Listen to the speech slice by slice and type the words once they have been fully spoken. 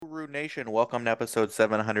Nation, welcome to episode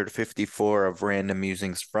 754 of Random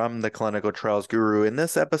Musings from the Clinical Trials Guru. In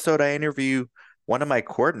this episode, I interview one of my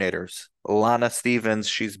coordinators, Lana Stevens.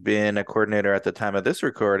 She's been a coordinator at the time of this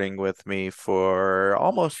recording with me for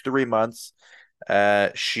almost 3 months.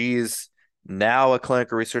 She's now a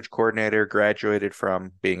clinical research coordinator, graduated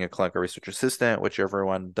from being a clinical research assistant, which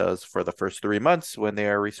everyone does for the first 3 months when they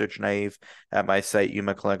are research naive at my site,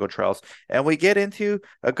 Yuma Clinical Trials. And we get into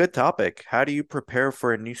a good topic. How do you prepare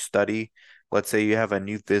for a new study? Let's say you have a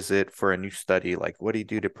new visit for a new study. Like, what do you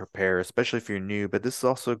do to prepare, especially if you're new? But this is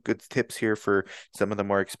also good tips here for some of the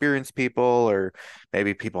more experienced people or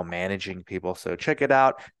maybe people managing people. So check it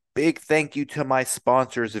out. Big thank you to my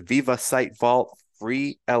sponsors, Viva Site Vault,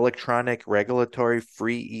 free electronic regulatory,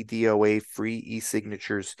 free EDOA, free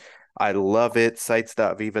e-signatures. I love it.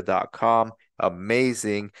 Sites.viva.com.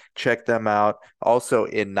 Amazing. Check them out. Also,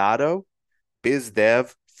 Inato,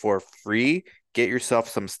 BizDev for free. Get yourself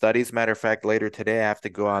some studies. Matter of fact, later today, I have to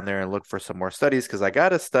go on there and look for some more studies because I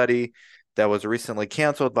got a study that was recently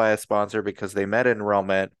canceled by a sponsor because they met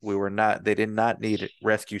enrollment. They did not need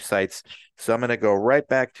rescue sites. So I'm going to go right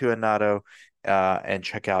back to Inato and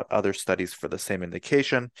check out other studies for the same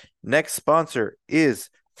indication. Next sponsor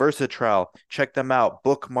is Versatrial. Check them out.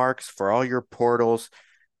 Bookmarks for all your portals.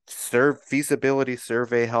 Feasibility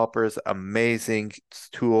survey helpers, amazing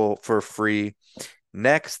tool for free.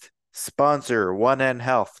 Next sponsor, 1N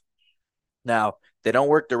Health. Now, they don't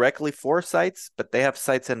work directly for sites, but they have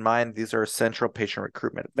sites in mind. These are a central patient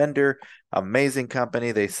recruitment vendor, amazing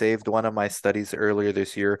company. They saved one of my studies earlier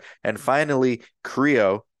this year. And finally,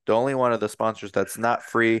 Creo, the only one of the sponsors that's not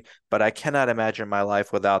free, but I cannot imagine my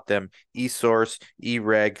life without them. eSource,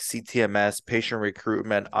 eReg, CTMS, patient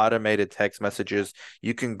recruitment, automated text messages.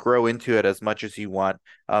 You can grow into it as much as you want.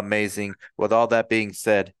 Amazing. With all that being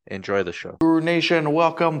said, enjoy the show. Guru Nation,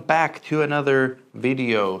 welcome back to another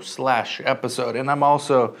video/episode. And I'm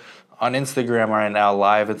also on Instagram right now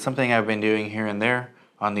live. It's something I've been doing here and there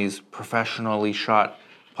on these professionally shot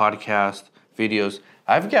podcast videos.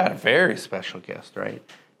 I've got a very special guest, right?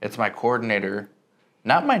 It's my coordinator,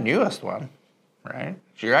 not my newest one, right?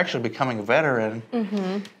 You're actually becoming a veteran.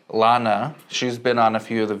 Lana, she's been on a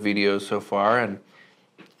few of the videos so far, and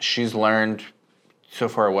she's learned so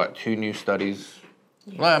far, what, 2 new studies?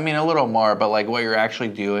 Yeah. Well, I mean, a little more, but like what you're actually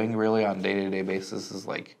doing really on a day-to-day basis is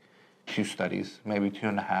like 2 studies, maybe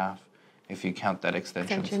 2.5, if you count that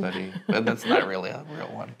extension study. But that's not really a real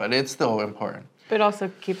one, but it's still important. But also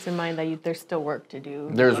keeps in mind that there's still work to do.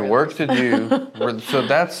 There's work to do. So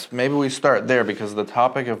maybe we start there because the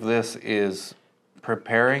topic of this is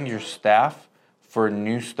preparing your staff for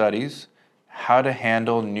new studies, how to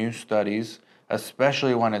handle new studies,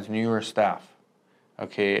 especially when it's newer staff.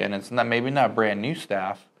 Okay, and it's maybe not brand new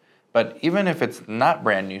staff, but even if it's not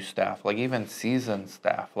brand new staff, like even seasoned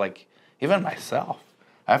staff, like even myself,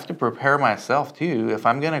 I have to prepare myself too. If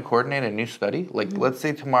I'm going to coordinate a new study, like let's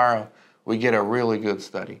say tomorrow we get a really good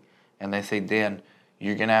study, and they say, Dan,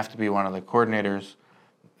 you're going to have to be one of the coordinators.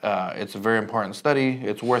 It's a very important study.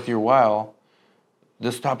 It's worth your while.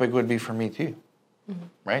 This topic would be for me too,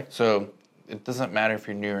 right? So it doesn't matter if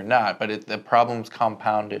you're new or not, but the problem's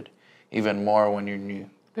compounded even more when you're new.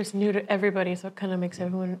 It's new to everybody, so it kind of makes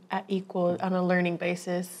everyone at equal on a learning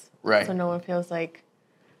basis. Right. So no one feels like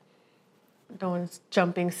no one's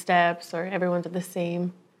jumping steps or everyone's at the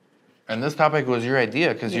same. And this topic was your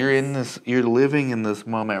idea because you're living in this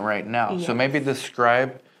moment right now. Yes. So maybe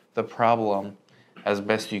describe the problem as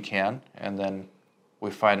best you can, and then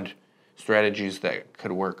we find strategies that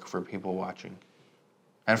could work for people watching.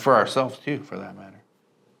 And for ourselves too, for that matter.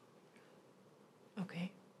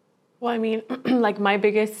 Okay. Well, I mean, like my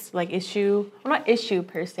biggest issue, well, not issue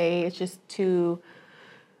per se, it's just to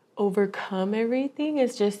overcome everything.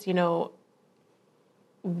 It's just,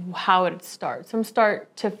 how it starts, from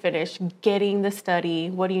start to finish, getting the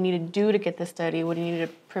study. What do you need to do to get the study? What do you need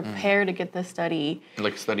to prepare to get the study?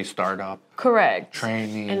 Like study startup. Correct.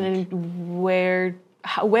 Training. And then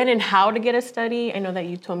when and how to get a study. I know that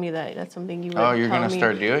you told me that's something you would Oh, you're going to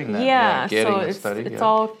start doing that. Yeah, getting so the study. It's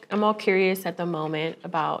all, I'm all curious at the moment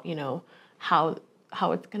about, how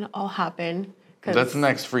it's going to all happen. That's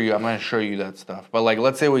next for you. I'm going to show you that stuff. But like,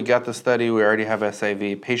 let's say we got the study, we already have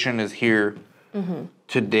SIV, patient is here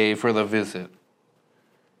today for the visit.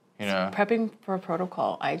 Prepping for a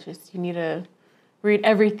protocol, you need to read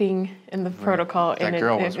everything in the protocol. That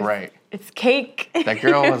girl was right. It's cake. That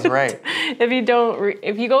girl was right. If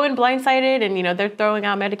you go in blindsided and, they're throwing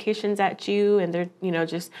out medications at you and they're,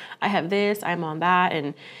 I have this, I'm on that.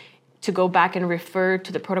 And to go back and refer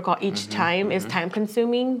to the protocol each time is time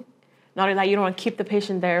consuming. Not only that, you don't want to keep the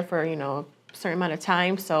patient there for, a certain amount of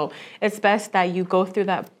time. So it's best that you go through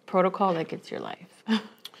that protocol, like it's your life.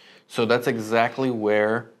 So that's exactly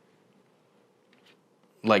where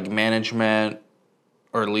like management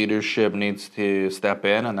or leadership needs to step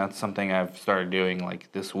in, and that's something I've started doing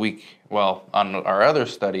like this week. Well, on our other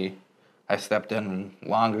study, I stepped in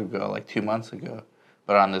long ago, like 2 months ago,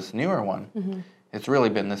 but on this newer one, it's really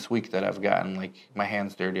been this week that I've gotten like my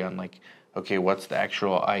hands dirty on like, okay, what's the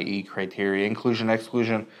actual IE criteria, inclusion,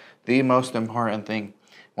 exclusion, the most important thing.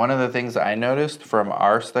 One of the things I noticed from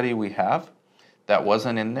our study we have that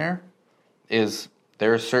wasn't in there is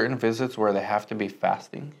there are certain visits where they have to be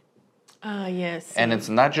fasting. Yes. And it's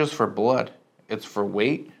not just for blood, it's for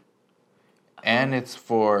weight, and it's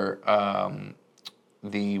for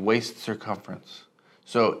the waist circumference.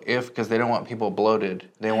 So because they don't want people bloated,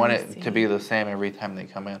 they want it to be the same every time they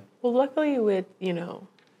come in. Well, luckily with,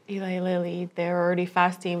 Eli Lilly, they're already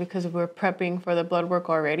fasting because we're prepping for the blood work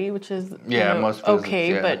already, which is most visits,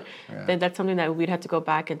 okay, but then that's something that we'd have to go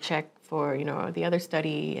back and check for, the other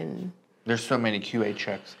study. And there's so many QA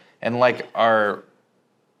checks. And like our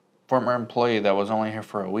former employee that was only here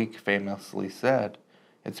for a week famously said,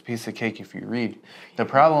 it's a piece of cake if you read. The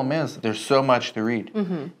problem is there's so much to read.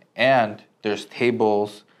 And there's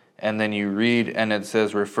tables, and then you read and it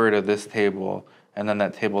says refer to this table, and then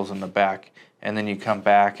that table's in the back. And then you come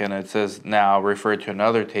back and it says now refer to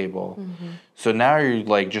another table. So now you're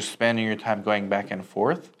like just spending your time going back and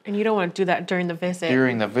forth. And you don't want to do that during the visit.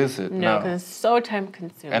 During the visit, no. Because it's so time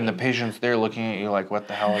consuming. And the patient's there looking at you like, what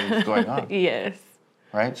the hell is going on? Yes.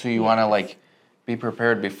 Right? So you want to like be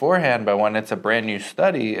prepared beforehand, but when it's a brand new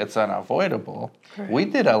study, it's unavoidable. Correct. We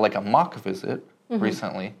did a mock visit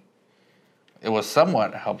recently. It was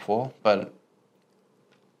somewhat helpful, but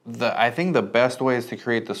I think the best way is to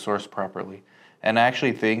create the source properly. And I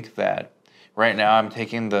actually think that right now I'm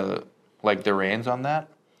taking the reins on that,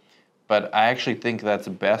 but I actually think that's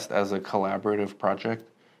best as a collaborative project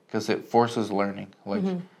because it forces learning.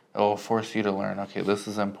 It will force you to learn, okay, this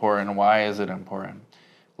is important. Why is it important?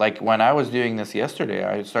 Like when I was doing this yesterday,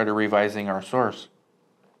 I started revising our source.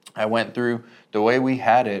 I went through the way we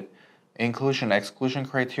had it. Inclusion, exclusion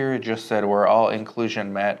criteria just said we're all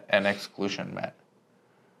inclusion met and exclusion met.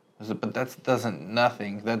 But that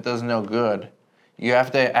does no good. You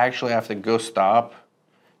have to go stop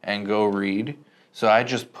and go read. So I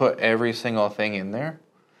just put every single thing in there.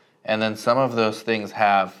 And then some of those things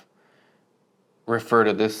have refer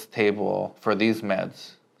to this table for these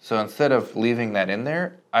meds. So instead of leaving that in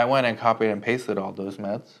there, I went and copied and pasted all those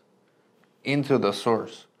meds into the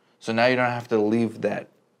source. So now you don't have to leave that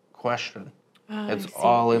question. It's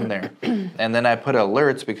all in there. And then I put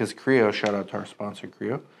alerts because Creo, shout out to our sponsor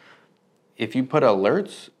Creo. If you put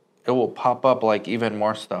alerts, it will pop up like even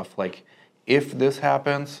more stuff. Like if this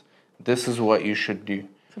happens, this is what you should do.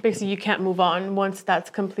 So basically you can't move on once that's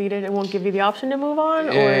completed. It won't give you the option to move on?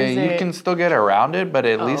 You can still get around it, but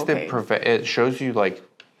at least it shows you like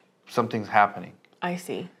something's happening. I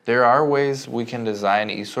see. There are ways we can design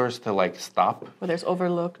eSource to stop. Where there's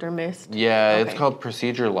overlooked or missed? Yeah, it's called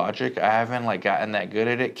procedure logic. I haven't gotten that good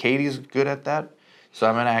at it. Katie's good at that. So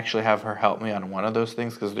I'm going to actually have her help me on one of those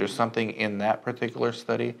things because there's something in that particular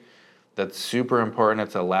study that's super important.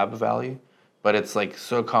 It's a lab value, but it's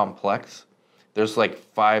so complex. There's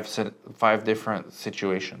five different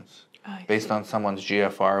situations based on someone's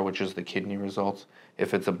GFR, which is the kidney results.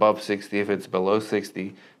 If it's above 60, if it's below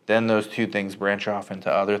 60, then those two things branch off into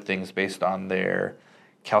other things based on their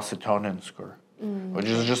calcitonin score, which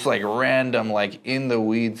is just random, in the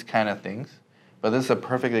weeds kind of things. But this is a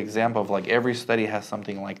perfect example of every study has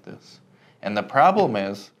something like this. And the problem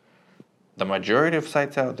is the majority of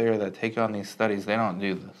sites out there that take on these studies, they don't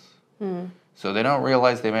do this. So they don't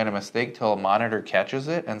realize they made a mistake till a monitor catches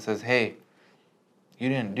it and says, hey, you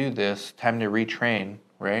didn't do this, time to retrain,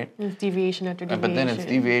 right? It's deviation after deviation. But then it's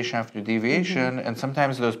deviation after deviation, and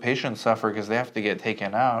sometimes those patients suffer because they have to get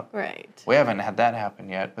taken out. Right. We haven't had that happen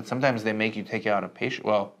yet, but sometimes they make you take out a patient.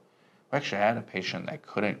 Well, we actually had a patient that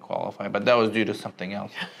couldn't qualify, but that was due to something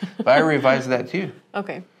else. But I revised that too.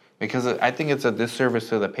 Okay. Because I think it's a disservice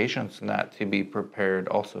to the patients not to be prepared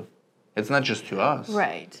also. It's not just to us.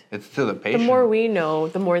 Right. It's to the patient. The more we know,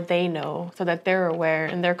 the more they know, so that they're aware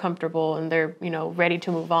and they're comfortable and they're, ready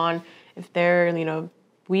to move on. If they're,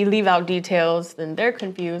 we leave out details, then they're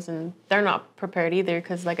confused and they're not prepared either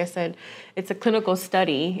because, like I said, it's a clinical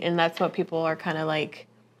study and that's what people are kind of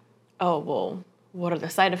oh, well, what are the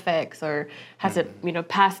side effects, or has it,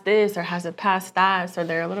 passed this, or has it passed that? So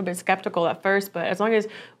they're a little bit skeptical at first, but as long as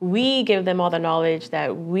we give them all the knowledge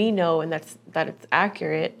that we know and that it's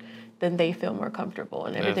accurate, then they feel more comfortable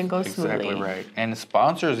and everything goes smoothly. Exactly right. And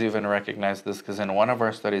sponsors even recognize this because in one of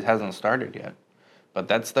our studies, hasn't started yet, but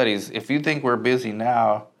that study's, if you think we're busy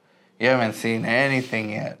now, You haven't seen anything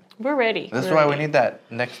yet. We're ready. This is why we need that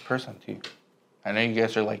next person too. I know you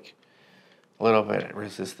guys are like a little bit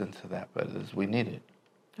resistant to that, but we need it.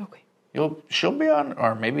 Okay. She'll be on,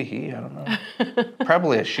 or maybe he, I don't know.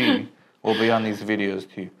 Probably a she will be on these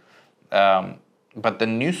videos too. But the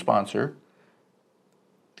new sponsor,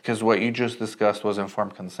 because what you just discussed was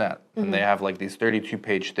informed consent, and they have like these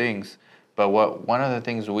 32-page things. But one of the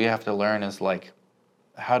things we have to learn is like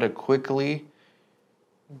how to quickly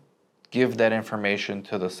give that information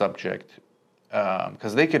to the subject,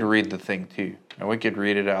 because they could read the thing too, and we could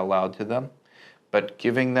read it out loud to them. But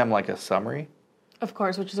giving them like a summary. Of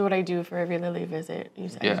course, which is what I do for every Lily visit.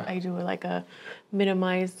 I do like a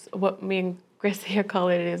minimize, what me and Gracia call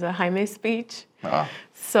it is a Jaime speech. Oh.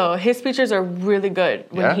 So his speeches are really good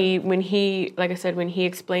when he like I said, when he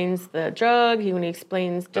explains the drug, when he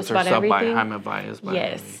explains just about everything. Jaime Baez.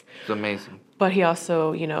 Yes, it's amazing. But he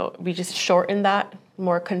also, we just shorten that,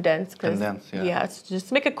 more condensed. Yeah, it's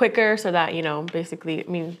just make it quicker so that, basically,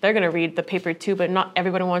 they're going to read the paper too, but not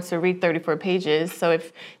everybody wants to read 34 pages. So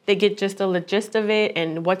if they get just the gist of it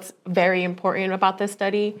and what's very important about the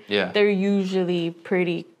study, they're usually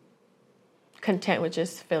pretty content with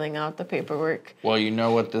just filling out the paperwork. Well, you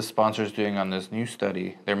know what this sponsor's doing on this new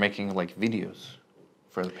study? They're making like videos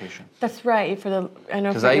for the patients. That's right.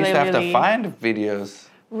 Because I used to have to find videos.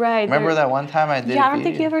 Right. Remember that one time I did? Yeah, I don't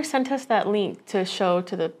think you ever sent us that link to show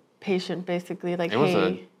to the patient, basically, like, it was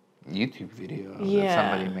a YouTube video that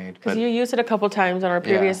somebody made. Because you used it a couple times on our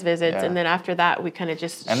previous visits, and then after that, we kind of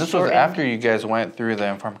just And this was after you guys went through the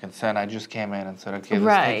informed consent. I just came in and said, okay, this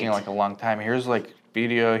is taking like a long time. Here's like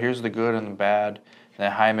video, here's the good and the bad. And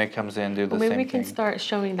then Jaime comes in, do the same thing. Maybe we can start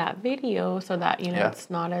showing that video so that, it's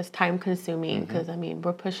not as time consuming. Because,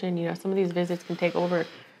 we're pushing, some of these visits can take over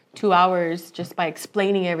 2 hours just by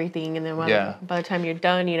explaining everything, and then by the time you're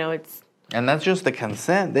done, it's... And that's just the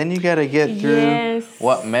consent. Then you got to get through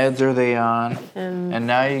what meds are they on, and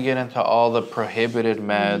now you get into all the prohibited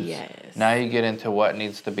meds. Yes. Now you get into what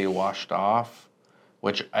needs to be washed off,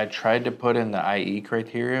 which I tried to put in the IE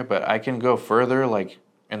criteria, but I can go further, like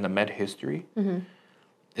in the med history.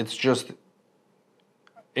 It's just,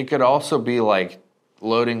 it could also be like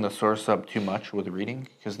loading the source up too much with reading,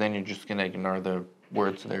 because then you're just going to ignore the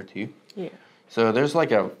words there too. Yeah. So there's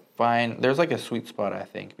like a sweet spot, I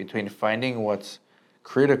think, between finding what's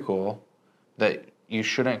critical that you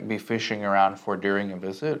shouldn't be fishing around for during a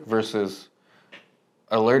visit versus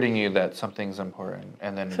alerting you that something's important,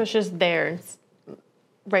 and then so it's just there, it's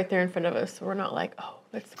right there in front of us. So we're not like,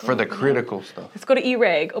 let's go for the critical stuff. Let's go to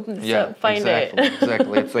E-Reg, open this up, find it.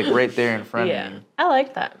 Exactly. It's like right there in front of you. I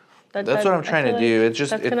like that. That's what I'm trying to do. It's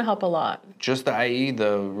just that's gonna help a lot. Just the IE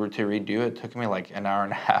though, to redo it took me like an hour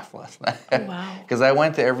and a half last night. Oh, wow. Because I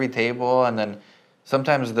went to every table, and then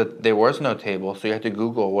sometimes there was no table, so you had to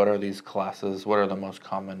Google what are these classes, what are the most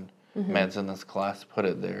common meds in this class, put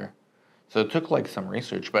it there. So it took like some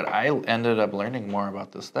research, but I ended up learning more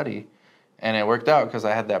about the study, and it worked out because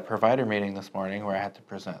I had that provider meeting this morning where I had to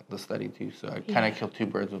present the study too. So I kind of killed two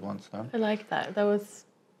birds with one stone. I like that.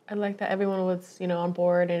 I like that everyone was, on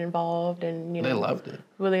board and involved, and they loved it.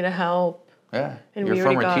 Willing to help. Yeah, and your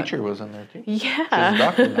former teacher was in there too. Yeah, she's a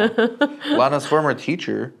doctor now. Lana's former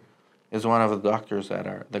teacher is one of the doctors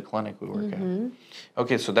at the clinic we work at.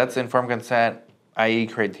 Okay, so that's informed consent, IE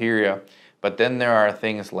criteria, but then there are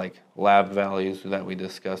things like lab values that we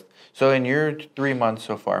discussed. So in your 3 months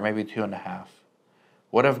so far, maybe 2.5,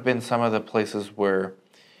 what have been some of the places where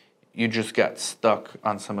you just got stuck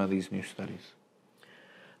on some of these new studies?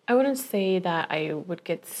 I wouldn't say that I would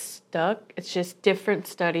get stuck. It's just different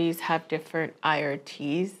studies have different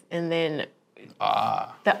IRTs. And then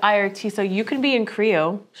the IRT, so you can be in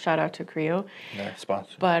CREO. Shout out to CREO. Yeah,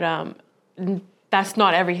 sponsor. But that's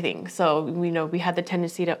not everything. So, we had the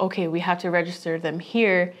tendency to, we have to register them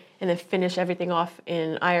here and then finish everything off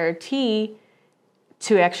in IRT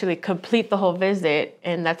to actually complete the whole visit.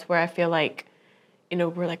 And that's where I feel like,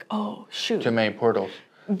 we're like, oh, shoot. Too many portals.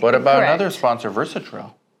 What about another sponsor,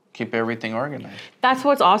 Versatrail? Keep everything organized. That's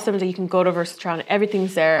what's awesome, that you can go to Versatrail and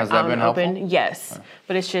everything's there. Has that been open. Helpful? Yes.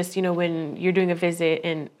 But it's just, when you're doing a visit,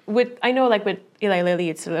 and I know like with Eli Lilly,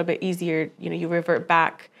 it's a little bit easier, you revert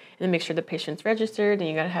back and then make sure the patient's registered, and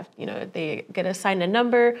you got to have, they get assigned a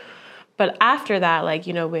number. But after that, like,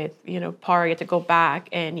 with, PAR, you have to go back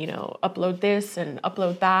and, upload this and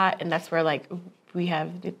upload that. And that's where like we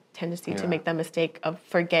have the tendency to make the mistake of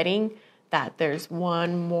forgetting that there's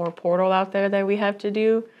one more portal out there that we have to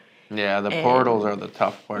do. Yeah, the portals are the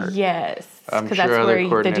tough part. Yes, because that's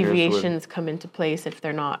where the deviations come into place if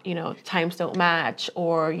they're not, times don't match,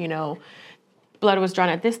 or, blood was drawn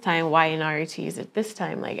at this time, why in RT is it this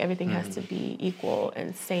time? Like everything has to be equal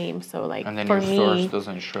and same. So like And then for your me, source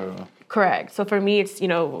doesn't show. correct. So for me, it's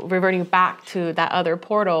reverting back to that other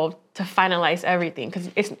portal to finalize everything. Because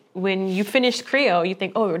it's when you finish Creo, you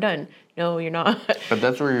think, oh, we're done. No, you're not. But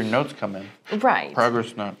that's where your notes come in. Right.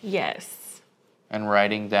 Progress note. Yes. And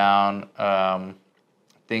writing down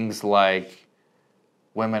things like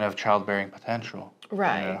women of childbearing potential.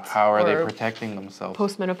 Right. How are they protecting themselves?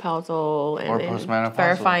 Postmenopausal and postmenopausal.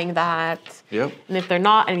 verifying that. Yep. And if they're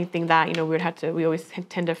not anything that, we always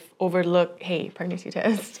tend to overlook, hey, pregnancy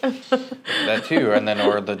test. That too. And then,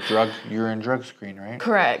 or the urine drug screen, right?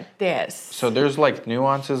 Correct. Yes. So there's like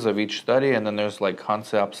nuances of each study, and then there's like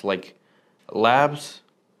concepts like labs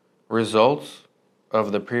results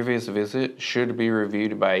of the previous visit should be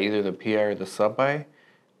reviewed by either the PI or the sub-I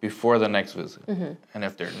before the next visit. And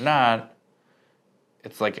if they're not,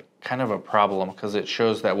 it's like kind of a problem because it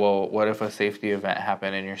shows that, well, what if a safety event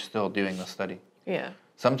happened and you're still doing the study? Yeah.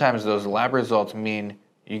 Sometimes those lab results mean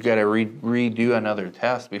you got to redo another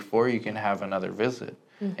test before you can have another visit.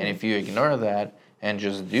 And if you ignore that and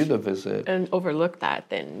just do the visit and overlook that,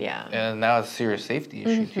 then yeah. And now it's a serious safety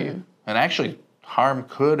issue too. And actually, harm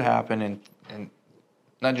could happen in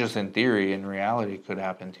not just in theory, in reality, could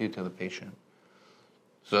happen too to the patient.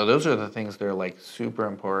 So those are the things that are like super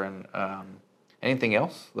important. Anything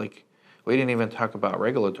else? Like, we didn't even talk about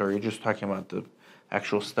regulatory. You're just talking about the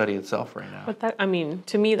actual study itself right now. But that,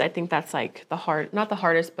 to me, I think that's like not the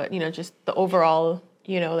hardest, but just the overall,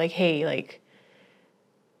 like, hey, like,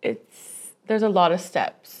 there's a lot of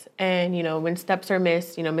steps, and when steps are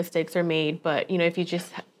missed, mistakes are made. But if you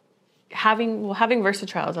just having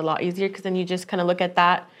VersaTrial is a lot easier because then you just kind of look at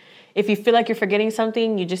that. If you feel like you're forgetting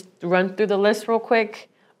something, you just run through the list real quick.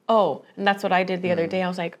 Oh, and that's what I did the other day. I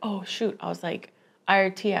was like, oh shoot, I was like,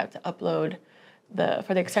 IRT, I have to upload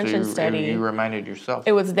for the extension study. You reminded yourself.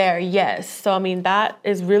 It was there, yes. So that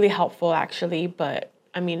is really helpful actually. But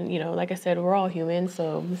like I said, we're all human,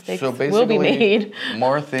 so mistakes will be made.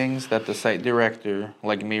 More things that the site director,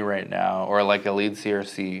 like me right now, or like a lead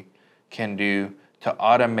CRC, can do to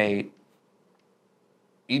automate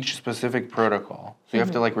each specific protocol. So you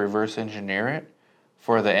have to like reverse engineer it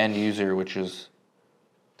for the end user, which is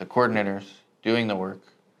the coordinators doing the work,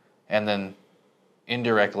 and then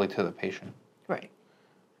indirectly to the patient. Right.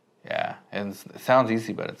 Yeah, and it sounds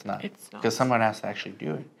easy, but it's not. It's not. Because someone has to actually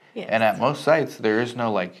do it. Yes. And at most sites, there is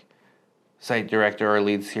no like site director or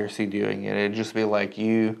lead CRC doing it. It'd just be like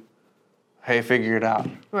hey, figure it out.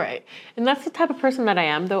 Right. And that's the type of person that I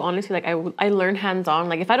am, though, honestly. Like, I learn hands-on.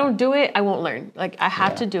 Like, if I don't do it, I won't learn. Like, I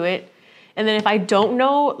have to do it. And then if I don't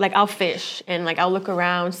know, like, I'll fish. And, like, I'll look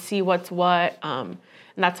around, see what's what. And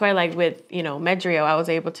that's why, like, with, Medrio, I was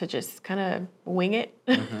able to just kind of wing it.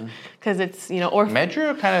 Because it's, or...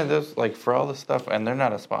 Medrio kind of does, like, for all this stuff, and they're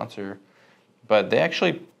not a sponsor, but they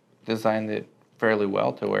actually designed it fairly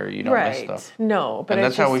well to where you don't miss stuff. No, but and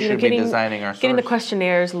that's how we should be designing our source. Getting the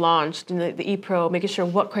questionnaires launched and the ePro, making sure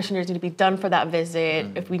what questionnaires need to be done for that visit.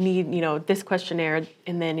 If we need, this questionnaire,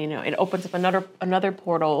 and then it opens up another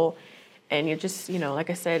portal, and you're just, like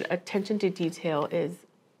I said, attention to detail is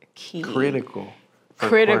key. Critical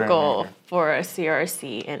for a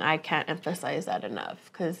CRC, and I can't emphasize that enough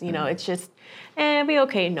because it's just it'll be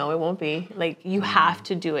okay. No, it won't be. Like, you have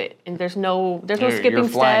to do it, and there's no skipping you're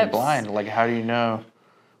flying steps. Blind. Like, how do you know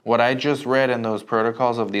what I just read in those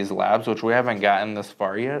protocols of these labs, which we haven't gotten this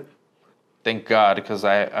far yet? Thank God, because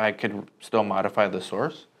I could still modify the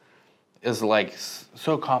source. Is like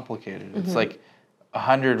so complicated. It's like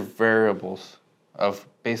 100 variables of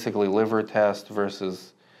basically liver test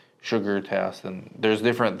versus sugar test, and there's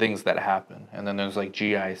different things that happen, and then there's like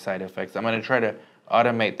GI side effects. I'm going to try to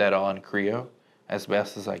automate that all in Creo as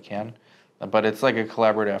best as I can, but it's like a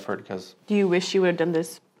collaborative effort because... Do you wish you would have done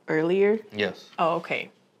this earlier? Yes. Oh,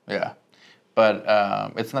 okay. Yeah, but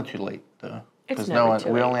it's not too late though. It's never too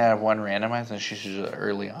late. We only have one randomized, and she's just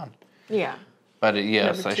early on. Yeah. But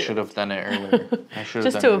yes, I should have done it earlier.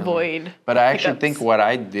 Just to avoid. But I actually think what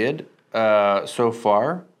I did so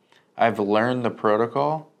far, I've learned the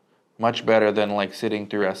protocol much better than like sitting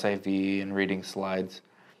through SIV and reading slides.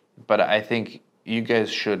 But I think you guys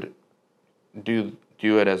should do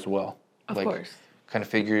it as well. Of course.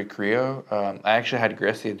 Configure Creo. I actually had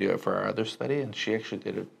Grecia do it for our other study, and she actually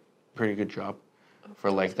did a pretty good job for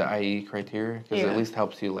like the IE criteria, because it at least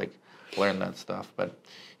helps you like learn that stuff. But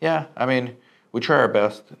yeah, I mean, we try our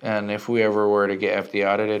best, and if we ever were to get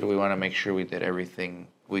FDA audited, we want to make sure we did everything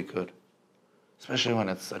we could. Especially when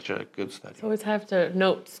it's such a good study. So always have to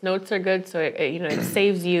notes. Notes are good, so it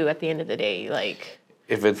saves you at the end of the day. Like,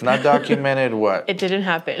 If it's not documented, what? It didn't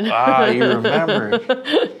happen. You remember.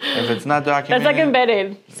 If it's not documented. That's like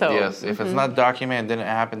embedded. So Yes, if it's not documented, didn't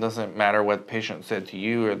happen, doesn't matter what patient said to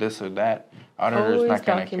you or this or that. Auditor's not going to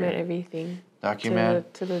care. document everything.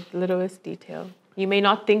 Document. To the littlest detail. You may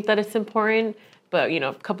not think that it's important, but,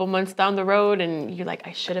 a couple months down the road and you're like,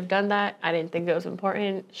 I should have done that. I didn't think it was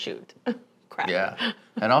important. Shoot. Crap. Yeah.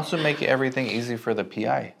 And also make everything easy for the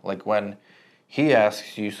PI. Like when he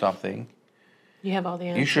asks you something, you have all the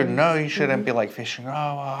answers. You should know. You shouldn't be like fishing. Oh,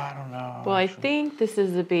 well, I don't know. Well, I think this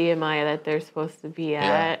is the BMI that they're supposed to be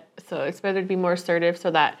at. So it's better to be more assertive so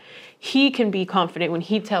that he can be confident when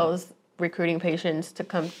he tells recruiting patients to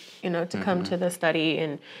come, come to the study.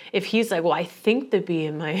 And if he's like, well, I think the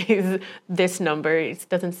BMI is this number, it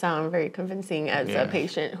doesn't sound very convincing as a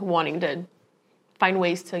patient wanting to find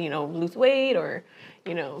ways to, lose weight or,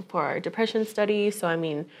 for our depression study. So, I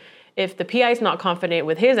mean, if the PI is not confident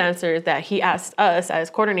with his answers that he asked us as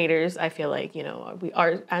coordinators, I feel like,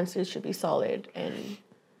 our answers should be solid and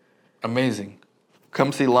amazing.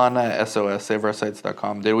 Come see Lana at SOS,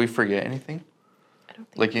 saveoursites.com. Did we forget anything? I don't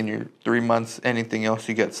think like in your 3 months, anything else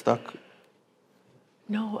you get stuck?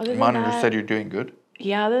 No, other than Monitor that, said you're doing good.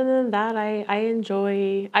 Yeah, other than that,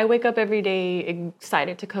 I wake up every day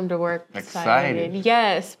excited to come to work. Excited?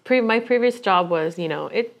 Yes. My previous job was,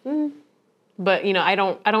 but I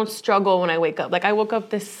don't struggle when I wake up. Like I woke up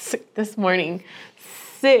this morning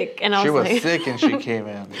sick, and I was sick and she came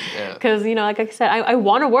in. Because like I said, I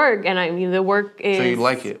want to work, and the work is. So you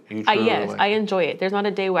like it? Yes, I enjoy it. There's not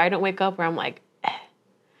a day where I don't wake up where I'm like,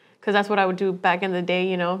 because that's what I would do back in the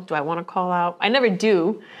day. Do I want to call out? I never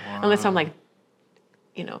do, unless I'm like,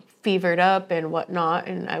 fevered up and whatnot.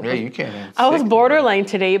 And you can't. I was borderline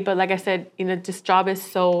today, but like I said, this job is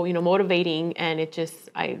so motivating, and it just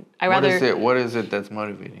I rather. What is it that's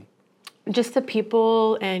motivating? Just the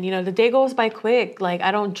people, and the day goes by quick. Like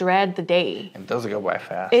I don't dread the day. It does go by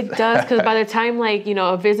fast. It does, because by the time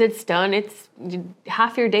a visit's done, it's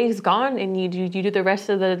half your day's gone, and you do the rest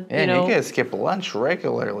of the you can skip lunch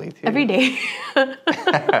regularly too. Every day.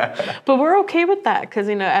 But we're okay with that because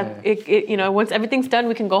once everything's done,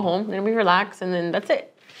 we can go home and we relax, and then that's it.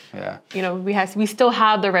 Yeah. We still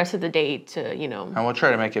have the rest of the day to and we'll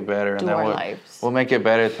try to make it better, and then our lives. We'll make it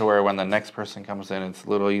better to where when the next person comes in, it's a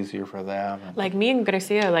little easier for them. Like me and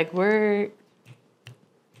Gracia,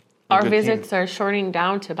 our visits are shorting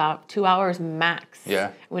down to about 2 hours max.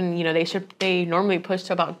 Yeah. When they normally push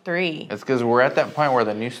to about 3. It's because we're at that point where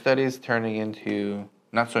the new study is turning into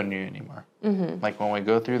not so new anymore. Mm-hmm. Like when we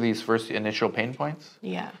go through these first initial pain points.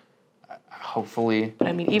 Yeah. Hopefully, but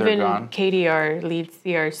I mean, even gone. Katie, our lead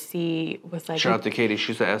CRC, was like, shout out to Katie.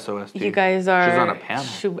 She's at SOS too. You guys are. She's on a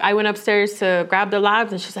panel. I went upstairs to grab the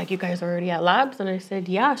labs, and she's like, "You guys are already at labs?" And I said,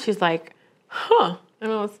 "Yeah." She's like, "Huh?"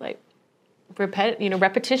 And I was like,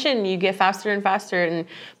 repetition. You get faster and faster,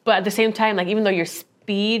 but at the same time, like even though your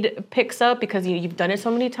speed picks up because you've done it so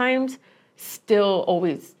many times, still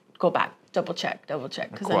always go back, double check, because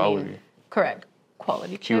correct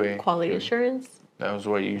quality check, QA, quality QA. assurance. That was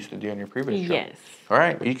what you used to do in your previous job. Yes. All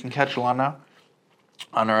right. You can catch Lana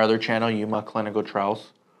on our other channel, Yuma Clinical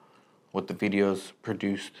Trials, with the videos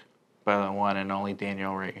produced by the one and only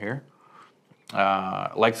Danielle right here.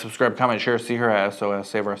 Like, subscribe, comment, share. See her at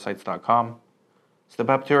SOS, saveoursites.com. Step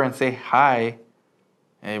up to her and say hi,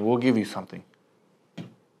 and we'll give you something.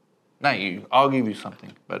 Not you. I'll give you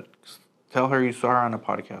something. But tell her you saw her on a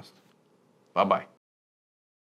podcast. Bye-bye.